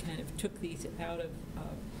kind of took these out of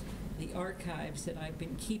the archives that I've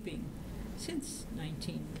been keeping since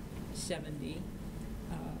 1970.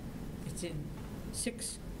 It's in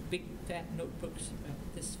 6 big fat notebooks about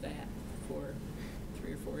this fat,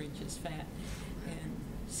 3 or 4 inches fat, and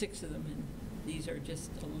 6 of them, and these are just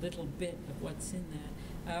a little bit of what's in that.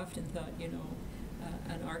 I often thought,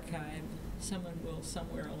 an archive, someone will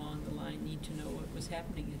somewhere along the line need to know what was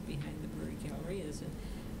happening behind the Brewery Gallery as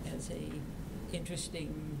a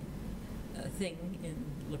interesting thing in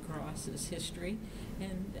La Crosse's history,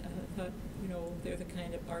 and thought, they're the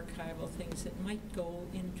kind of archival things that might go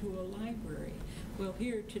into a library. Well,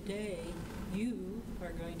 here today, you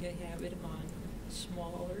are going to have it on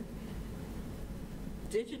smaller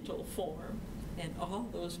digital form, And all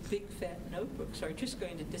those big fat notebooks are just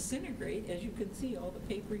going to disintegrate. As you can see, all the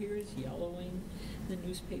paper here is yellowing. The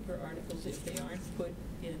newspaper articles, if they aren't put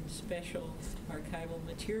in special archival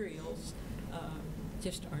materials,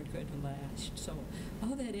 just aren't going to last. So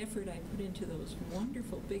all that effort I put into those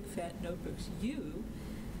wonderful big fat notebooks, you,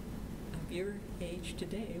 of your age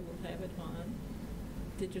today, will have it on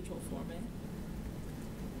digital format,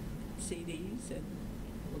 CDs, and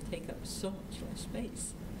will take up so much less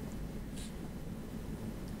space.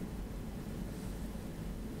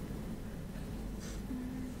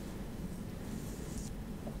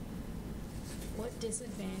 What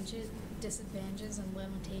disadvantages and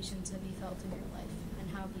limitations have you felt in your life, and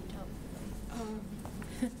how have you dealt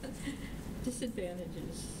with them?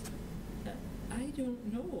 Disadvantages. I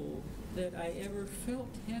don't know that I ever felt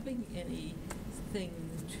having anything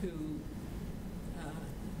to,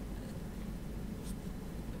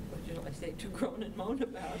 what should I say, to groan and moan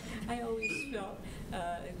about. I always felt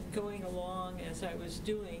going along as I was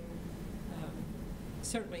doing,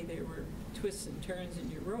 certainly there were twists and turns in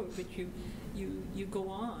your road, but you go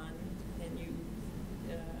on and you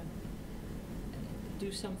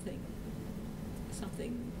do something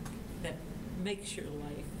that makes your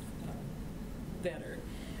life better.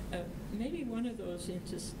 Maybe one of those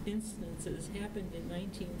instances happened in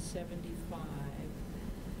 1975.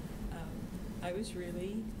 I was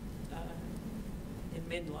really in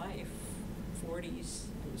midlife, 40s.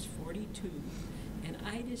 I was 42, and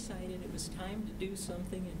I decided it was time to do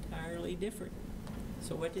something entirely different.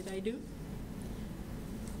 So what did I do?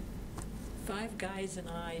 5 guys and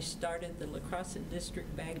I started the La Crosse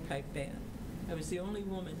District Bagpipe Band. I was the only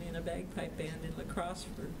woman in a bagpipe band in La Crosse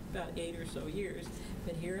for about 8 or so years,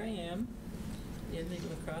 but here I am in the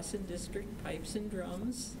La Crosse District Pipes and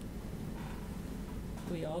Drums.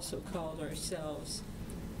 We also called ourselves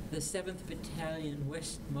the 7th Battalion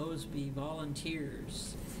West Mosby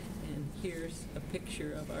Volunteers. And here's a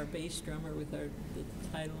picture of our bass drummer with the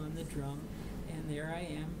title on the drum. And there I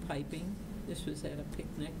am piping. This was at a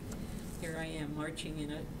picnic. Here I am marching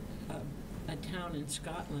in a town in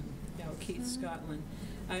Scotland, Dalkeith, Scotland.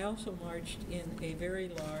 I also marched in a very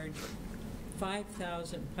large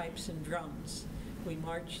 5,000 pipes and drums. We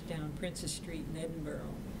marched down Princess Street in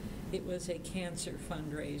Edinburgh. It was a cancer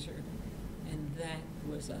fundraiser, and that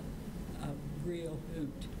was a real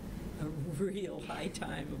hoot, a real high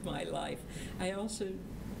time of my life. I also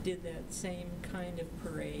did that same kind of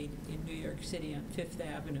parade in New York City on Fifth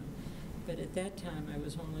Avenue, but at that time I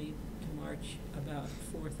was only to march about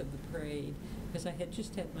 1/4 of the parade because I had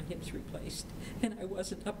just had my hips replaced, and I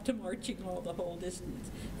wasn't up to marching all the whole distance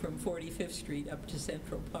from 45th Street up to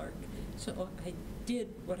Central Park. So I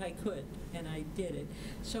did what I could, and I did it.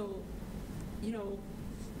 So, you know,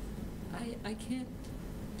 I can't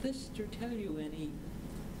list or tell you any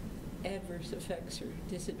adverse effects or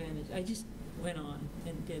disadvantages. I just went on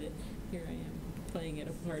and did it. Here I am playing at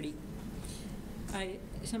a party. I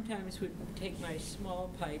sometimes would take my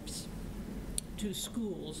small pipes to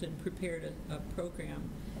schools and prepared a program,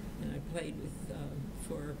 and I played with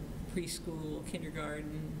for preschool,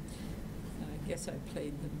 kindergarten. I guess I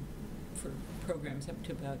played them for programs up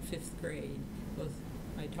to about 5th grade, both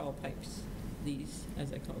my tall pipes, these,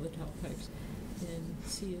 as I call the tall pipes. And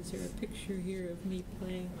see, is there a picture here of me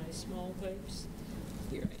playing my small pipes?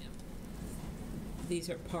 Here I am. These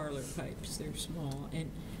are parlor pipes. They're small,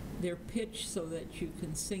 and they're pitched so that you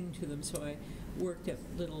can sing to them. So I worked up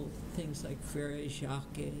little things like Frere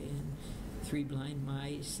Jacques and Three Blind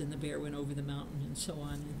Mice and The Bear Went Over the Mountain and so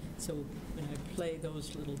on. And so when I play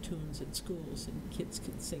those little tunes at schools, and kids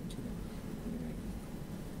can sing to them.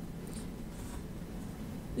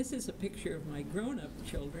 This is a picture of my grown-up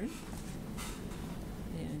children,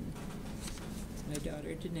 and my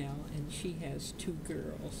daughter Danelle, and she has 2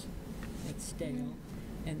 girls. That's Dale,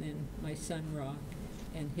 and then my son Rock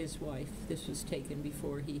and his wife. This was taken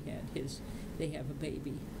before he had his. They have a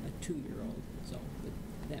baby, a 2-year-old. So but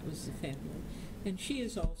that was the family, and she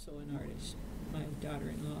is also an artist. My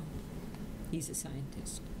daughter-in-law, he's a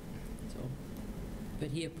scientist. So,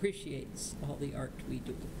 but he appreciates all the art we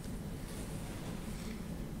do.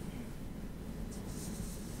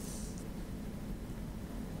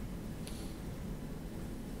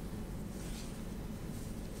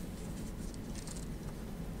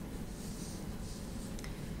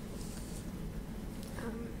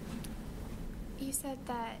 You said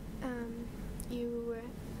that you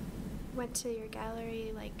went to your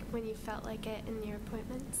gallery like when you felt like it in your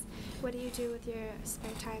appointments. What do you do with your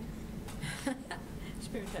spare time?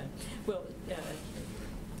 Spare time. Well,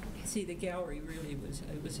 see, the gallery really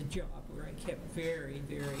was a job where I kept very,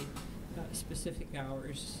 very specific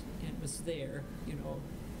hours and was there, you know,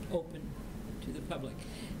 open to the public.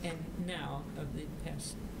 And now, of the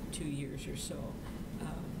past 2 years or so,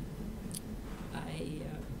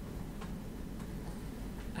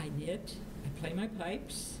 I knit, I play my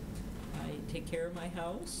pipes, I take care of my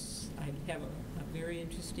house, I have a very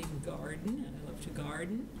interesting garden, and I love to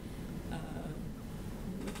garden.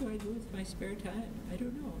 What do I do with my spare time? I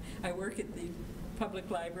don't know. I work at the public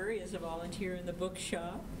library as a volunteer in the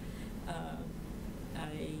bookshop.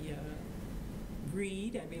 I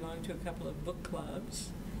read. I belong to a couple of book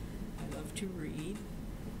clubs. I love to read.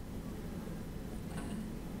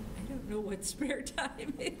 I don't know what spare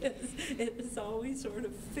time is. It is always sort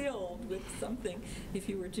of filled with something. If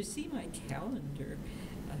you were to see my calendar,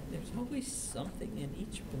 there's always something in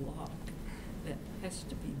each block that has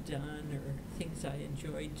to be done, or things I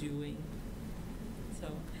enjoy doing. So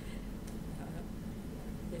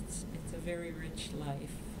it's a very rich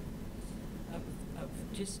life of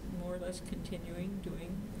just more or less continuing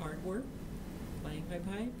doing artwork, playing my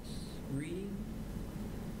pipes, reading,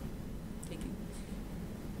 taking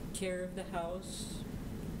care of the house,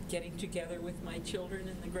 getting together with my children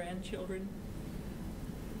and the grandchildren.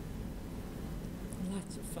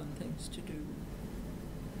 Lots of fun things to do.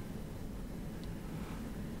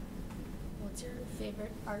 What's your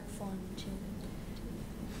favorite art form to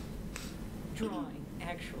Drawing,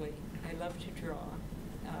 actually. I love to draw.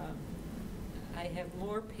 I have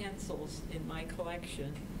more pencils in my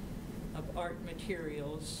collection of art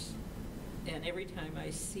materials, and every time I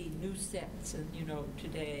see new sets, and you know,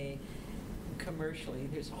 today commercially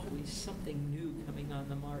there's always something new coming on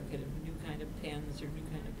the market of new kind of pens or new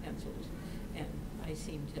kind of pencils, and I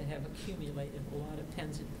seem to have accumulated a lot of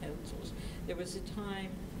pens and pencils. There was a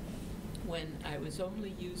time when I was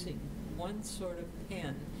only using one sort of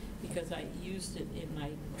pen because I used it in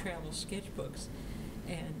my travel sketchbooks,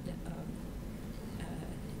 and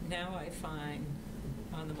now I find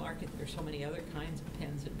on the market there's so many other kinds of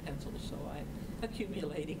pens and pencils, so I'm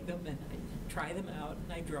accumulating them, and I try them out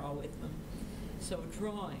and I draw with them. So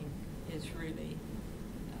drawing is really,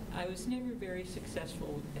 I was never very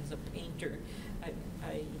successful as a painter.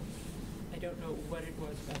 I don't know what it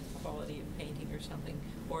was about the quality of painting or something,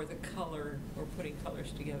 or the color, or putting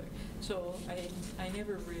colors together. So I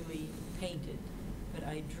never really painted, but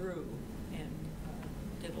I drew and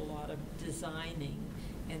did a lot of designing.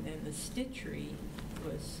 And then the stitchery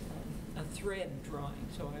was a thread drawing.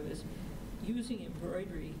 So I was using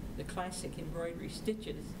embroidery, the classic embroidery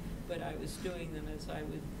stitches, but I was doing them, as I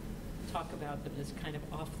would talk about them, as kind of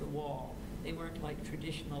off the wall. They weren't like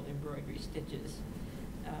traditional embroidery stitches.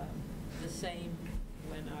 The same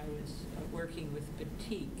when I was working with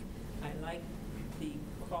batik. I liked the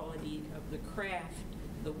quality of the craft,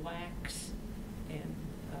 the wax, and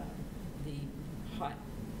the hot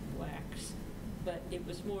wax. But it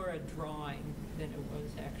was more a drawing than it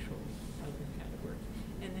was actual other kind of work.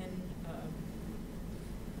 And then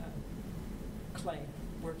clay,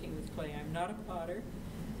 working with clay. I'm not a potter,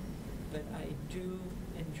 but I do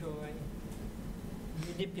enjoy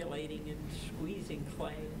manipulating and squeezing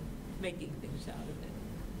clay and making things out of it.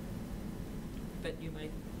 But you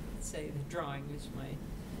might say the drawing is my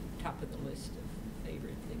top of the list of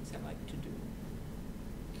favorite things I like to do.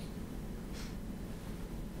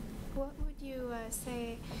 What would you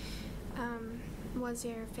say was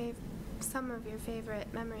your some of your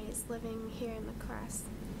favorite memories living here in La Crosse?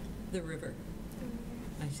 The river.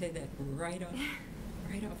 I say that right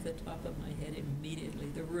off the top of my head immediately,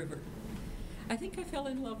 the river. I think I fell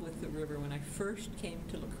in love with the river when I first came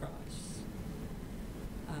to La Crosse.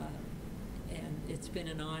 And it's been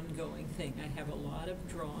an ongoing thing. I have a lot of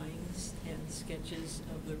drawings and sketches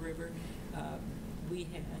of the river. We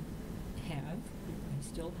I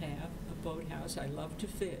still have a boathouse. I love to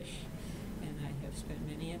fish, and I have spent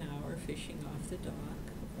many an hour fishing off the dock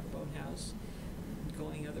of our boathouse,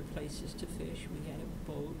 going other places to fish. We had a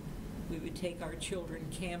boat. We would take our children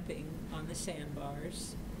camping on the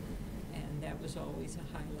sandbars, and that was always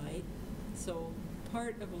a highlight. So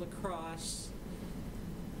part of La Crosse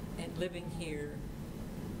and living here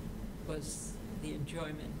was the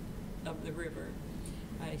enjoyment of the river.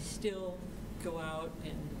 I still go out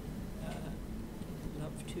and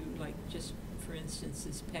love to, like, just for instance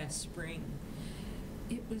this past spring,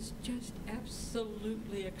 it was just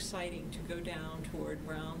absolutely exciting to go down toward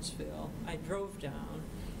Brownsville. I drove down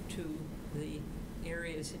to the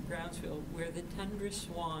areas in Brownsville where the tundra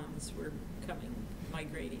swans were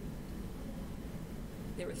migrating.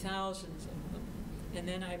 There were thousands of them. And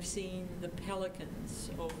then I've seen the pelicans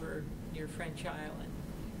over near French Island.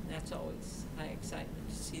 That's always my excitement,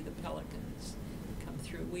 to see the pelicans come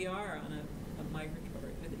through. We are on a migratory,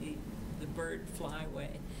 the bird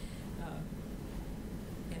flyway.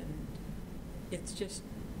 And it's just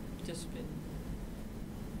been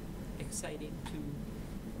exciting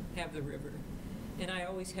to have the river. And I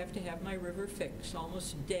always have to have my river fix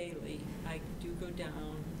almost daily. I do go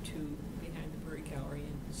down to behind the brewery gallery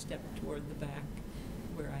and step toward the back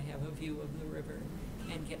where I have a view of the river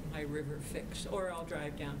and get my river fix. Or I'll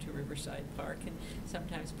drive down to Riverside Park and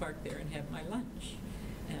sometimes park there and have my lunch.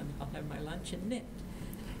 And I'll have my lunch and knit,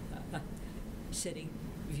 sitting,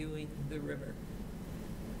 viewing the river.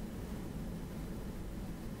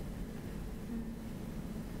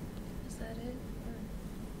 Is that it?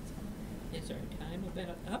 Is our time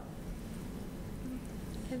about up?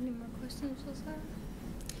 Have any more questions, Lisa?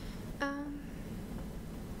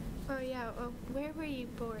 Oh yeah, well, where were you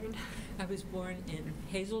born? I was born in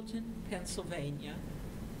Hazleton, Pennsylvania,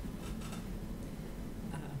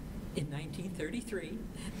 in 1933,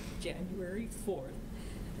 January 4th.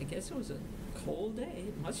 I guess it was a cold day.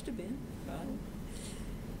 It must have been.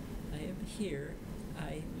 I am here.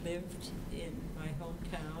 I lived in my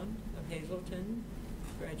hometown of Hazleton,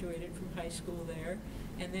 graduated from high school there,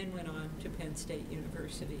 and then went on to Penn State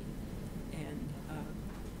University. And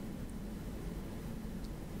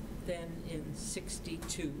then in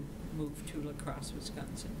 '62 moved to La Crosse,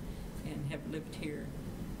 Wisconsin, and have lived here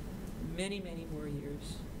many, many more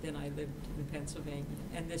years than I lived in Pennsylvania.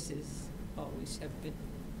 And this is always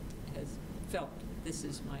has felt this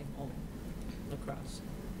is my home, La Crosse.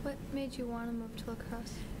 What made you want to move to La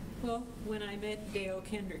Crosse? Well, when I met Dale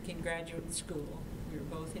Kendrick in graduate school, we were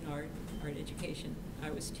both in art education.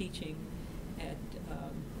 I was teaching at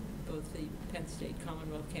both the Penn State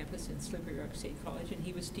Commonwealth campus and Slippery Rock State College, and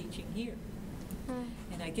he was teaching here.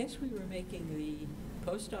 And I guess we were making the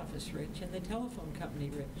post office rich and the telephone company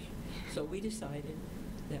rich. So we decided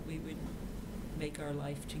that we would make our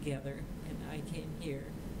life together, and I came here.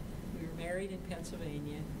 We were married in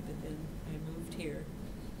Pennsylvania, but then I moved here,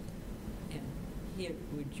 and he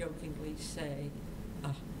would jokingly say,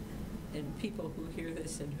 and people who hear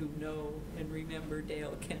this and who know and remember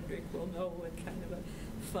Dale Kendrick will know what kind of a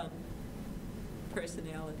fun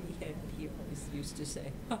personality he had. He always used to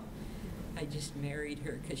say, I just married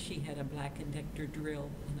her because she had a Black & Decker drill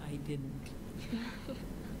and I didn't.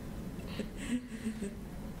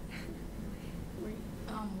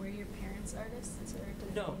 Were your parents artists, or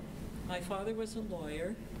did No. My father was a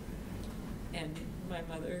lawyer, and my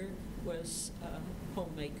mother was a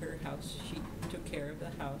homemaker. She took care of the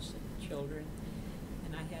house and children,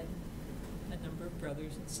 and I had a number of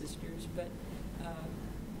brothers and sisters, but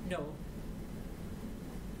no.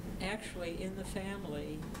 Actually, in the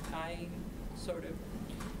family, I sort of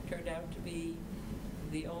turned out to be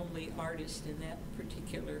the only artist in that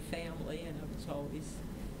particular family, and I was always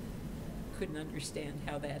couldn't understand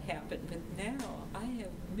how that happened. But now I have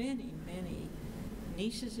many, many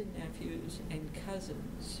nieces and nephews and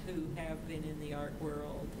cousins who have been in the art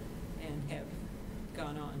world and have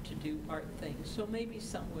gone on to do art things. So maybe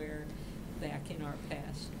somewhere back in our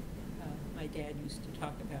past, my dad used to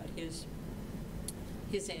talk about his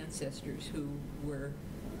ancestors who were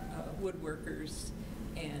woodworkers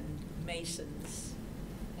and masons,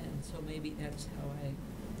 and so maybe that's how I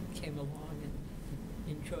came along and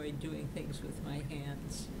enjoyed doing things with my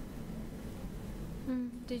hands.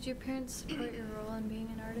 Did your parents support your role in being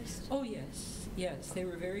an artist? Oh, yes. Yes, they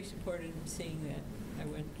were very supportive of seeing that I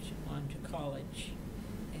went on to college.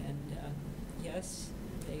 And yes,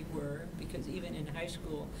 they were, because even in high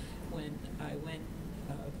school, when I went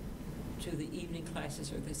to the evening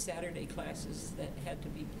classes or the Saturday classes that had to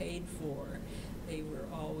be paid for, they were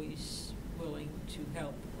always willing to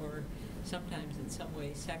help, or sometimes in some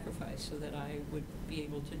way sacrifice so that I would be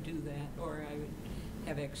able to do that, or I would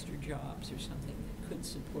have extra jobs or something that could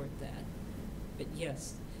support that. But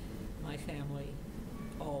yes, my family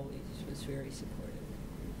always was very supportive.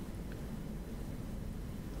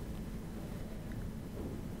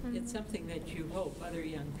 It's something that you hope other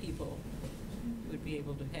young people would be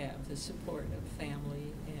able to have, the support of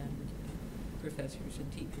family and professors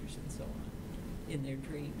and teachers and so on in their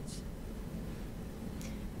dreams.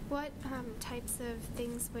 What types of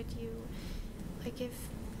things would you, like if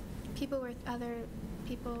other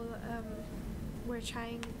people were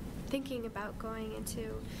thinking about going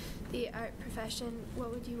into the art profession,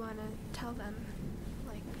 what would you want to tell them?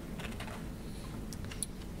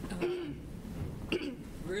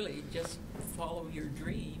 Really just follow your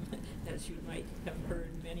dream, as you might have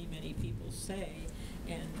heard many, many people say.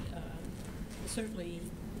 And certainly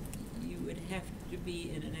you would have to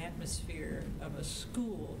be in an atmosphere of a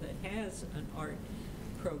school that has an art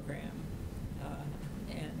program.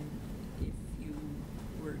 And if you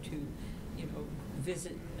were to,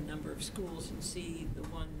 visit a number of schools and see the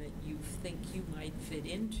one that you think you might fit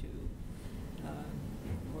into,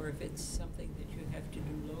 or if it's something that you have to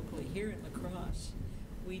do locally. Here in La Crosse,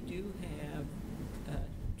 we do have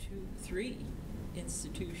 3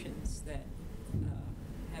 institutions that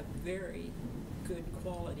have very good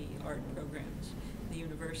quality art programs. The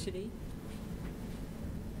university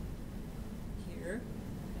here,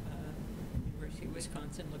 University of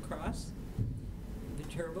Wisconsin La Crosse,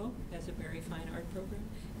 Viterbo has a very fine art program,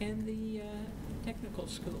 and the technical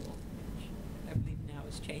school, which I believe now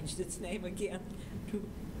has changed its name again to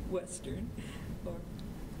Western, or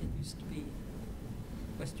it used to be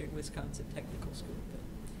Western Wisconsin Technical School.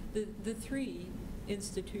 But the 3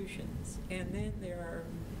 institutions, and then there are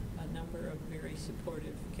a number of very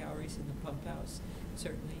supportive galleries in the pump house.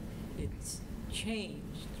 Certainly, it's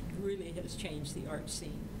changed, really has changed the art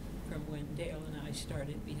scene from when Dale and I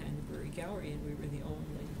started behind the Brewery Gallery, and we were the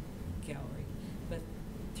only gallery. But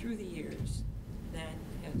through the years, that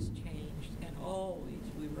has changed, and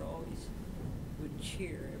we would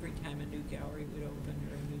cheer every time a new gallery would open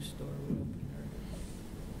or a new store would open or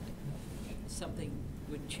something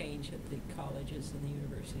would change at the colleges and the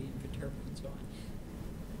university and Viterbo and so on.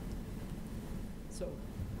 So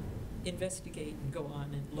investigate and go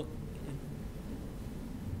on and look and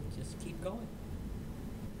just keep going.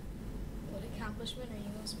 What accomplishment are you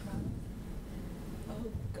most proud of?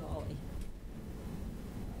 Oh, golly.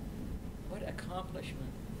 What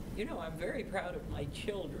accomplishment. You know, I'm very proud of my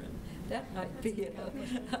children. That might be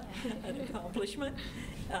an accomplishment.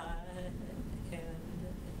 And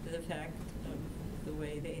the fact of the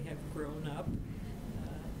way they have grown up.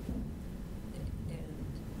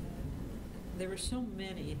 There were so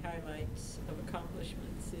many highlights of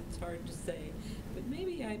accomplishments, it's hard to say, but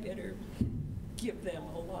maybe I better give them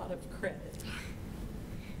a lot of credit.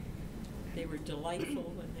 They were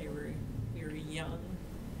delightful when they were very young,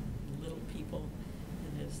 little people,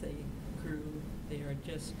 and as they grew, they are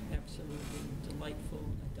just absolutely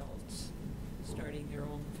delightful adults, starting their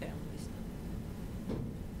own families now.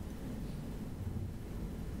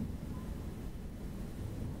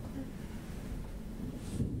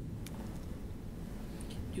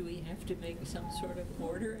 Do we have to make some sort of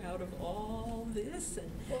order out of all this, and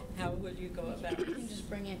how will you go about it? You can just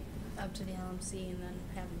bring it up to the LMC and then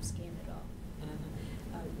have them scan it off.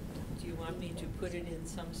 Do you want me to put it in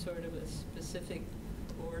some sort of a specific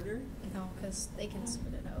order? No, because they can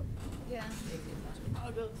spit it out. Yeah.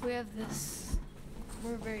 I'll go. We have this.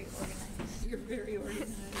 We're very organized. You're very organized.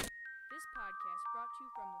 This podcast brought to you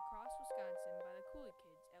from La Crosse, Wisconsin by the Cooley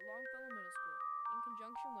Kids at Longfellow Middle School in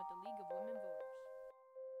conjunction with the League of Women Voters.